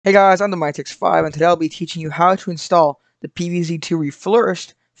Hey guys, I'm the MyTix5 and today I'll be teaching you how to install the PVZ2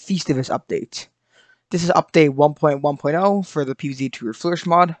 Reflourished Festivus update. This is update 1.1.0 for the PVZ2 Reflourished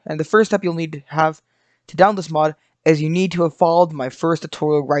mod, and the first step you'll need to have to download this mod is you need to have followed my first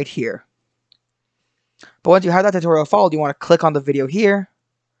tutorial right here. But once you have that tutorial followed, you want to click on the video here,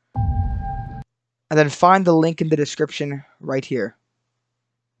 and then find the link in the description right here.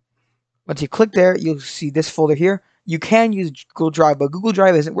 Once you click there, you'll see this folder here. You can use Google Drive, but Google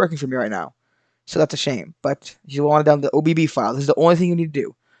Drive isn't working for me right now. So that's a shame. But you want to download the OBB file. This is the only thing you need to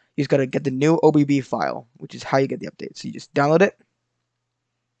do. You just got to get the new OBB file, which is how you get the update. So you just download it.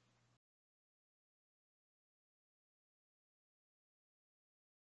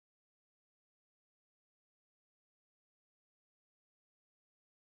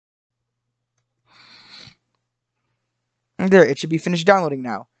 And there, it should be finished downloading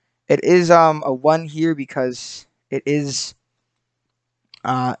now. It is a 1 here because it is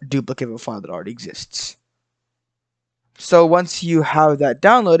a duplicate of a file that already exists. So once you have that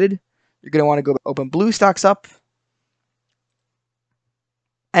downloaded, you're going to want to go open Bluestacks up.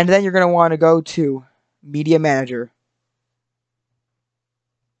 And then you're going to want to go to Media Manager.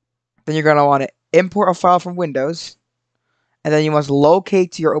 Then you're going to want to import a file from Windows. And then you must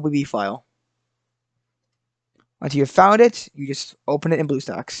locate your OBB file. Once you have found it, you just open it in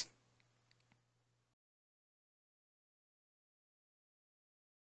Bluestacks.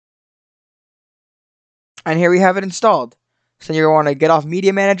 And here we have it installed. So you're going to want to get off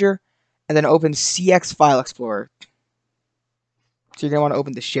Media Manager and then open CX File Explorer. So you're going to want to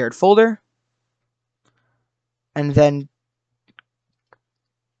open the shared folder and then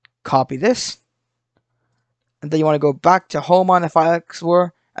copy this. And then you want to go back to Home on the File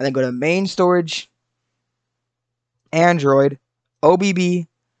Explorer and then go to Main Storage, Android, OBB,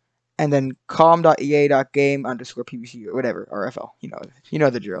 and then com.ea.game_pvc or whatever, RFL. You know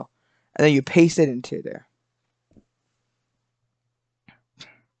the drill. And then you paste it into there.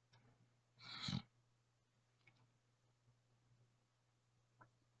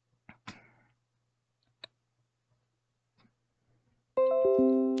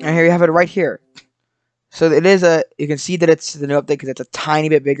 And here you have it right here. So it is you can see that it's the new update because it's a tiny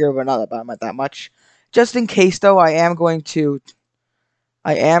bit bigger, but not that much. Just in case though, I'm going to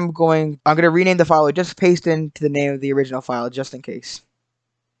rename the file. Just paste into the name of the original file just in case.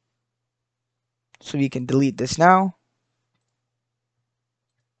 So we can delete this now.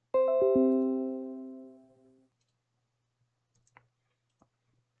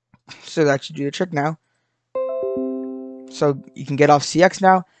 So that should do the trick now. So you can get off CX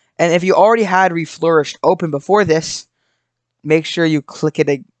now. And if you already had Reflourished open before this, make sure you click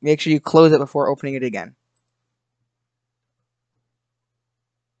it. Make sure you close it before opening it again.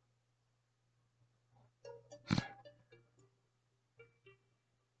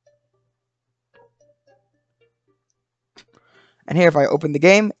 And here, if I open the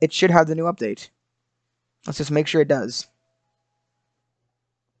game, it should have the new update. Let's just make sure it does.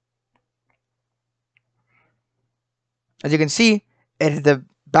 As you can see, the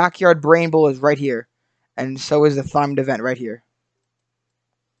backyard brain bowl is right here. And so is the themed event right here.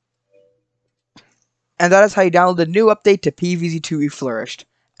 And that is how you download the new update to PVZ2 Reflourished.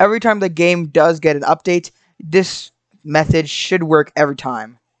 Every time the game does get an update, this method should work every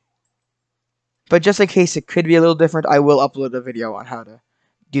time. But just in case it could be a little different, I will upload a video on how to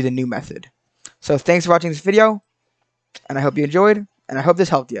do the new method. So thanks for watching this video, and I hope you enjoyed, and I hope this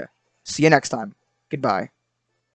helped you. See you next time. Goodbye.